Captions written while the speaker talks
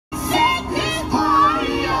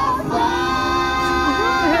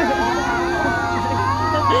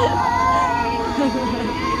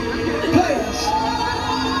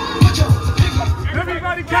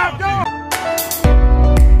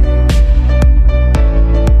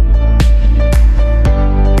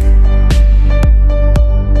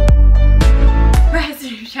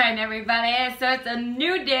It's a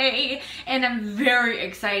new day and I'm very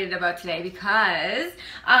excited about today because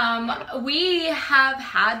we have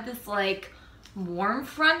had this like warm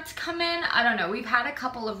front come in. I don't know, we've had a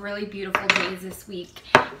couple of really beautiful days this week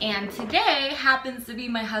and today happens to be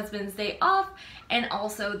my husband's day off and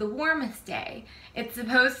also the warmest day. It's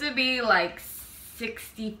supposed to be like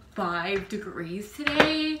 65 degrees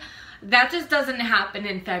today. That just doesn't happen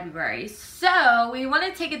in February. So we want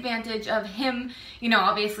to take advantage of him, you know,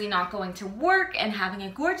 obviously not going to work and having a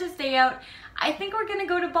gorgeous day out. I think we're gonna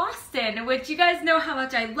go to Boston, which you guys know how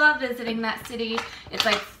much I love visiting that city. It's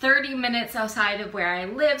like 30 minutes outside of where I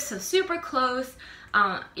live, so super close,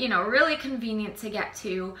 you know, really convenient to get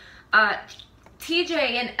to. TJ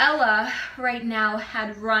and Ella right now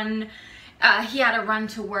had run, he had to run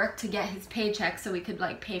to work to get his paycheck so we could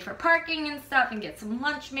like pay for parking and stuff and get some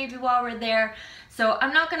lunch maybe while we're there. So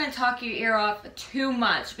I'm not gonna talk your ear off too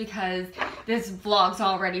much because this vlog's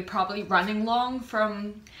already probably running long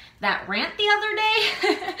from that rant the other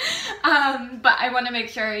day. But I wanna make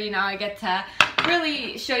sure, you know, I get to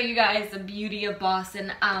really show you guys the beauty of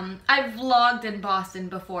Boston. I've vlogged in Boston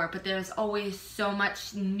before, but there's always so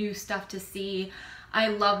much new stuff to see. I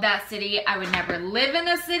love that city. I would never live in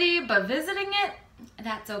a city, but visiting it,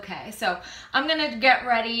 that's okay. So I'm gonna get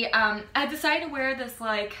ready. I decided to wear this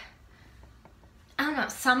like, I don't know,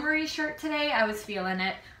 summery shirt today. I was feeling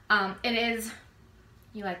it. It is,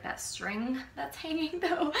 you like that string that's hanging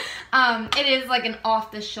though? It is like an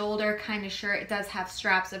off the shoulder kind of shirt. It does have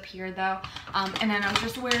straps up here though. And then I'm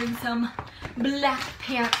just wearing some black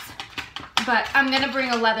pants. But I'm gonna bring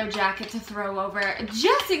a leather jacket to throw over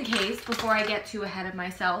just in case before I get too ahead of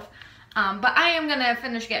myself. But I am gonna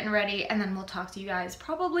finish getting ready and then we'll talk to you guys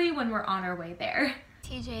probably when we're on our way there.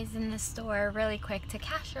 TJ's in the store really quick to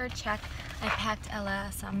cashier check. I packed Ella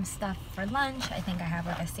some stuff for lunch. I think I have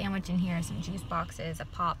like a sandwich in here, some juice boxes, a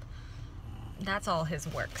pop. That's all his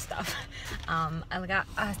work stuff. I got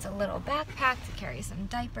us a little backpack to carry some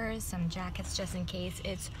diapers, some jackets just in case.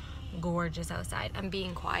 It's gorgeous outside. I'm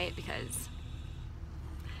being quiet because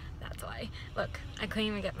that's why. Look, I couldn't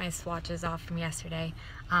even get my swatches off from yesterday.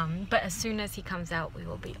 But as soon as he comes out, we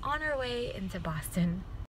will be on our way into Boston.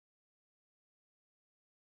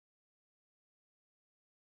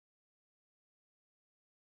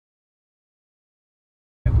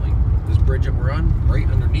 This bridge that we're on, right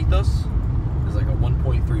underneath us, is like a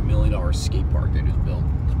 $1.3 million skate park they just built.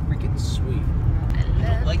 It's freaking sweet. I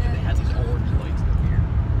don't like that they have these orange lights up here.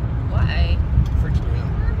 Why? Freaks me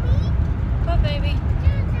out. What, baby?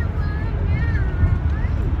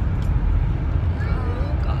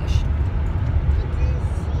 Oh gosh.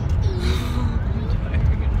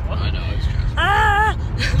 I know, it's just... Ah!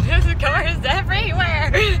 There's cars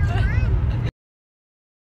everywhere!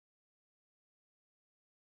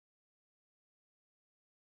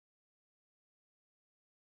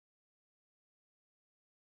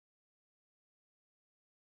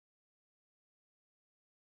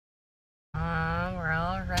 We're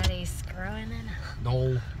already screwing it up.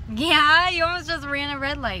 No. Yeah, you almost just ran a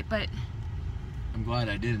red light, but... I'm glad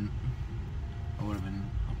I didn't. I would have been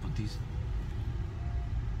up with these.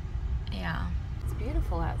 Yeah. It's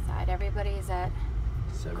beautiful outside. Everybody's at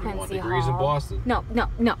 71 Quincy degrees Hall. in Boston.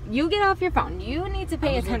 No. You get off your phone. You need to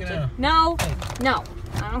pay attention. No.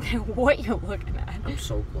 I don't care what you're looking at. I'm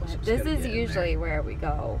so close. This is usually where we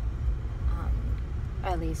go.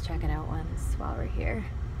 At least check it out once while we're here.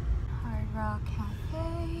 Hard Rock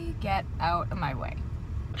Cafe. Get out of my way.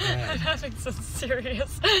 I'm having some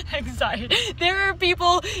serious anxiety. There are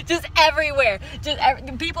people just everywhere.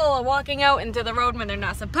 People are walking out into the road when they're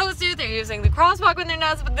not supposed to. They're using the crosswalk when they're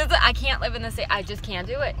not supposed to. I can't live in this city. I just can't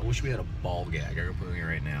do it. I wish we had a ball gag. I could put it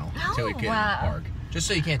right now. No. Until we get in the park. Just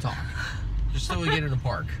so you can't talk. Just so we get in the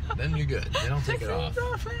park. Then you're good. They don't take it off.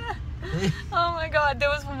 Oh my god. There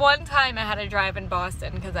was one time I had to drive in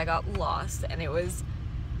Boston because I got lost and it was...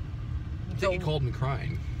 I think you called me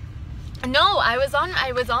crying. No, I was on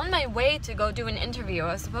my way to go do an interview.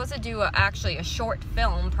 I was supposed to do actually a short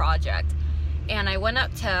film project. And I went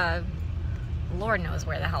up to, Lord knows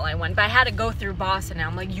where the hell I went, but I had to go through Boston and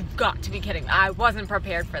I'm like, you've got to be kidding. I wasn't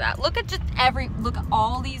prepared for that. Look at look at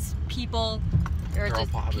all these people. There are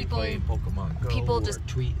just people playing Pokemon Go, people just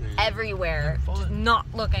tweeting, everywhere, just not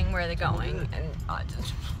looking where they're going. And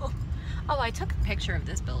oh, I took a picture of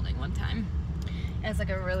this building one time. It's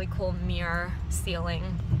like a really cool mirror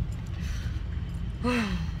ceiling.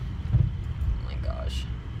 Oh my gosh.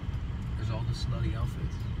 There's all the slutty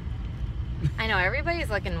outfits. I know,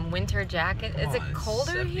 everybody's like in winter jacket. Is it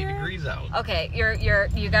colder 70 here? 70 degrees out. Okay,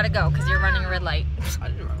 you gotta go because you're running a red light. I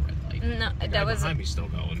didn't run a red light. No, the guy that was behind me still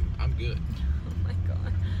going. I'm good. Oh my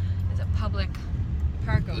god. There's a public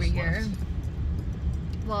park over here.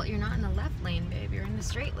 Well, you're not in the left lane, babe. You're in the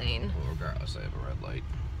straight lane. Well, regardless, I have a red light.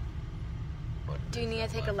 But do you need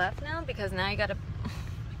to take a left now? Because now you gotta... Oh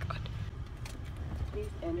my god. Please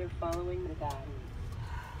enter following the guide.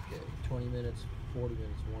 Okay, 20 minutes, 40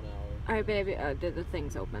 minutes, 1 hour. Alright, baby, the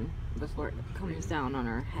thing's open before it comes down on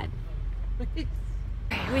our head.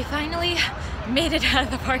 We finally made it out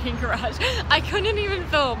of the parking garage. I couldn't even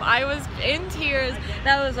film. I was in tears.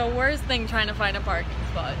 That was the worst thing, trying to find a parking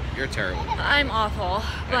spot. You're terrible. I'm awful,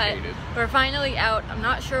 but hate it. we're finally out. I'm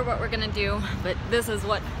not sure what we're gonna do, but this is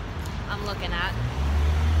what I'm looking at.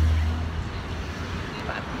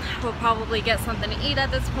 But we'll probably get something to eat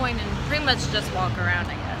at this point and pretty much just walk around,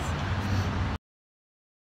 I guess.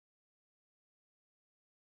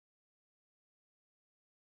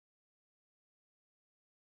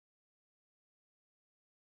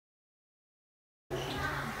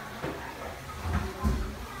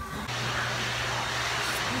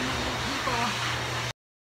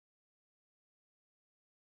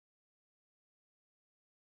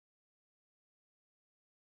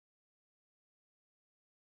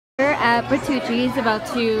 We're at Bertucci's, about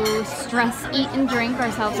to stress, eat, and drink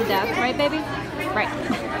ourselves to death, right, baby? Right.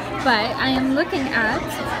 But I am looking at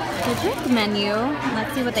the drink menu.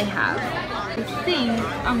 Let's see what they have. I think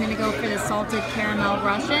I'm gonna go for the salted caramel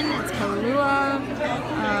Russian. It's Kahlua,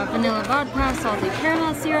 vanilla vodka, salted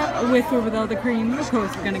caramel syrup, with or without the cream. Of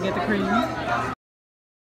course, we're gonna get the cream.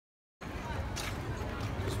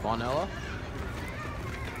 Is vanilla?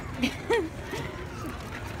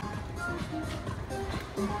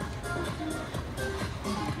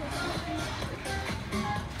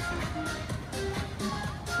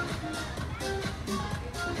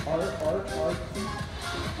 Art.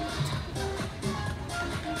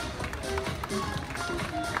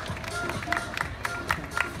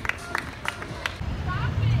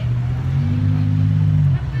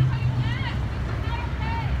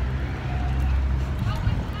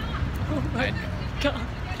 Oh my god.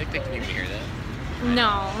 I think they can even hear that.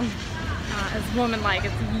 No. It's woman-like.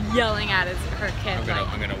 It's yelling at her kid.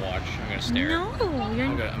 I'm gonna watch. I'm gonna stare. No, you're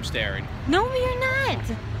not. I'm staring. No, you're not.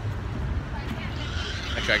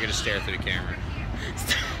 Actually, I gotta stare through the camera.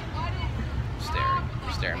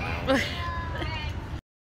 Staring my own.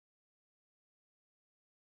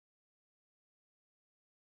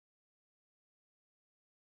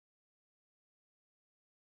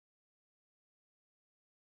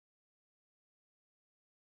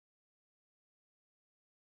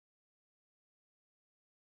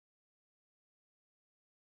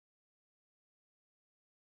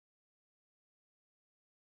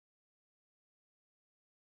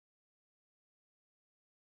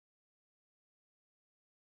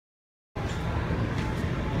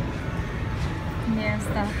 There's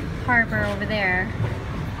the harbor over there,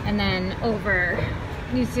 and then over,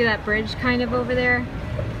 you see that bridge kind of over there?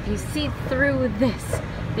 You see through this,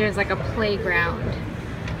 there's like a playground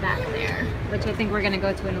back there, which I think we're gonna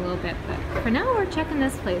go to in a little bit, but for now we're checking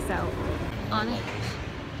this place out. On it.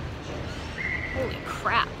 Holy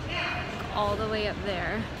crap. All the way up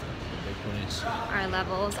there are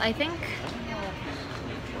levels. I think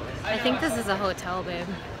this is a hotel, babe.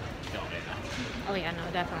 Oh yeah,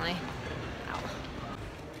 no, definitely.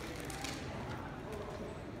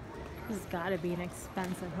 This has got to be an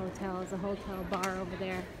expensive hotel. There's a hotel bar over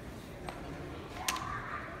there.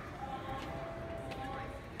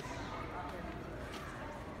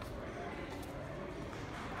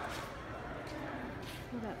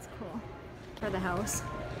 Oh, that's cool. For the house.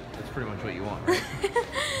 That's pretty much what you want, right?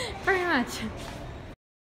 Pretty much.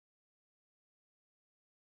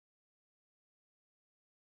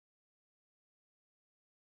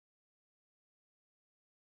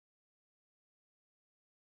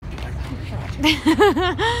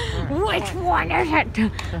 Which one is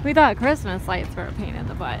it? We thought Christmas lights were a pain in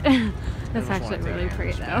the butt. That's actually really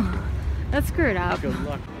pretty though. That's screwed up. Good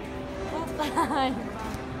luck. Bye.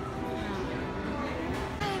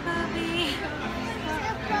 Hi, Bobby.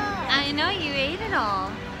 I know you ate it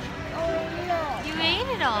all. Oh no. You ate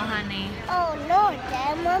it all, honey. Oh no,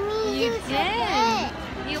 Dad, Mommy, You you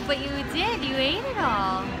did. But you did. You ate it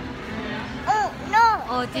all. Oh no.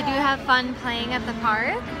 Oh, did you have fun playing at the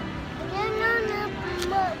park?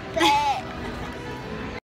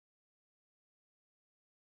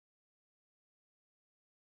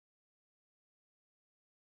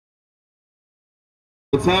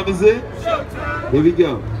 What time is it? Showtime. Here we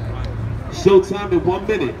go. Showtime in 1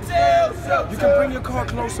 minute. You can bring your car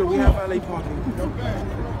closer. We have valet parking.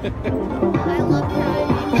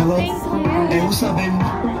 Hello. Hey, what's up, baby?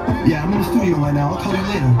 Yeah, I'm in the studio right now. I'll call you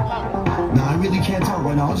later. No, I really can't talk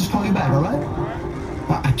right now. I'll just call you back, all right?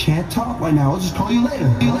 I can't talk right now. I'll just call you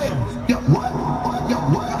later. See you later. Yo, what? Yo,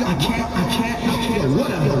 what? can't,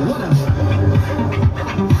 whatever.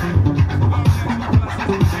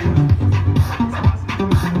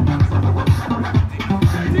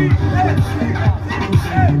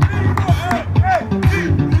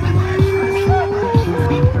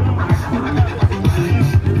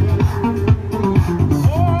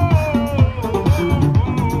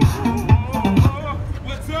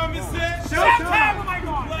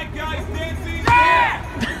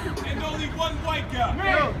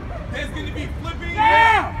 There's gonna be flipping,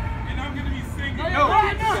 and I'm gonna be singing. No,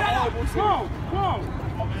 it's a horrible singer.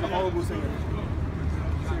 It's a horrible singer.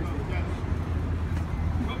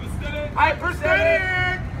 I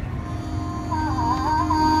prosthetic.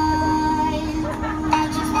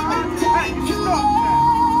 Hey, stop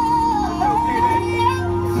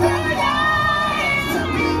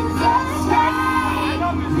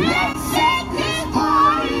Let's set this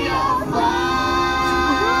party on fire.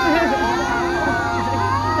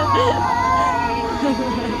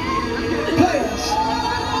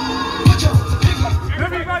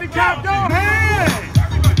 Everybody clap your hands!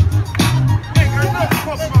 Hey, let's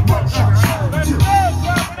go! Let's go!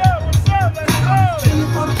 Clap it up! What's up?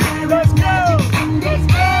 Let's go! Let's go! Let's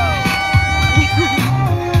go!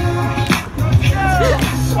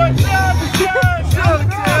 What time is it?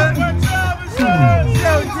 Showtime! What time is it?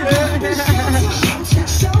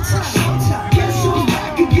 Showtime! Guess who's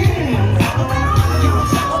back again?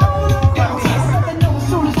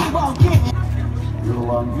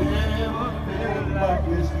 Like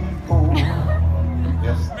this before.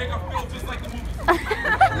 Yes. Make her feel just like the movie.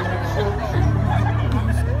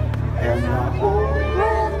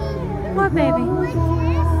 What, baby?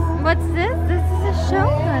 What's this? This is a show,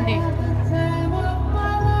 honey.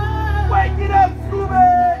 Wake it up, Scooby!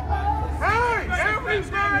 Hey,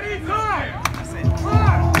 everybody, come!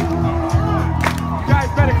 You guys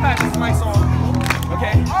better clap. This is my song.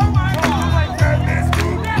 Okay? Oh my goodness,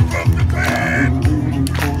 Scooby from the clan! Oh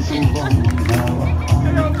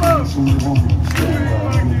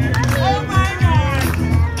my God!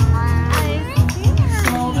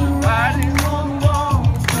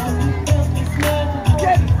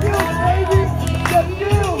 Get skills, baby! Get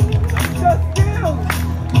skills! Just skills!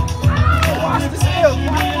 Watch the skills!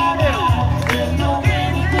 Watch the skills!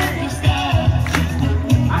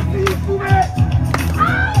 I see you, Scooby!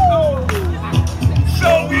 So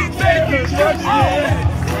we take it, just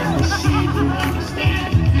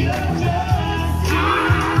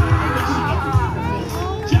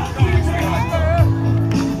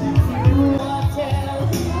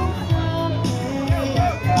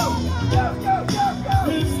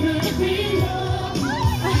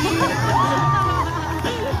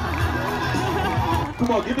Come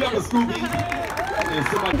on, give it up to Scooby. I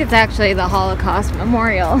think it's actually the Holocaust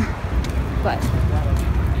Memorial, but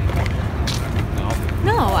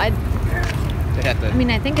no, I mean,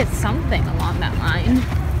 I think it's something along that line.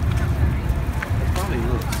 Probably a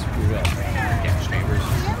little screwed up gas chambers.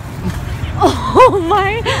 Oh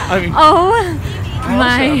my! I mean, oh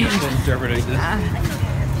my! interpretation.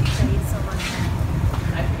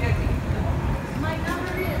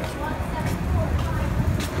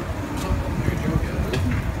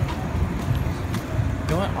 You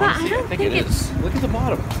know what? Honestly, I think it is. Look at the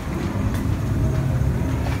bottom.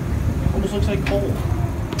 Almost looks like coal.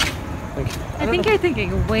 I think you're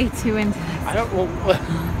thinking way too into this. I don't. Well,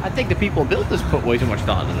 I think the people who built this put way too much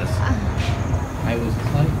thought into this. I was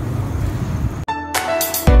like.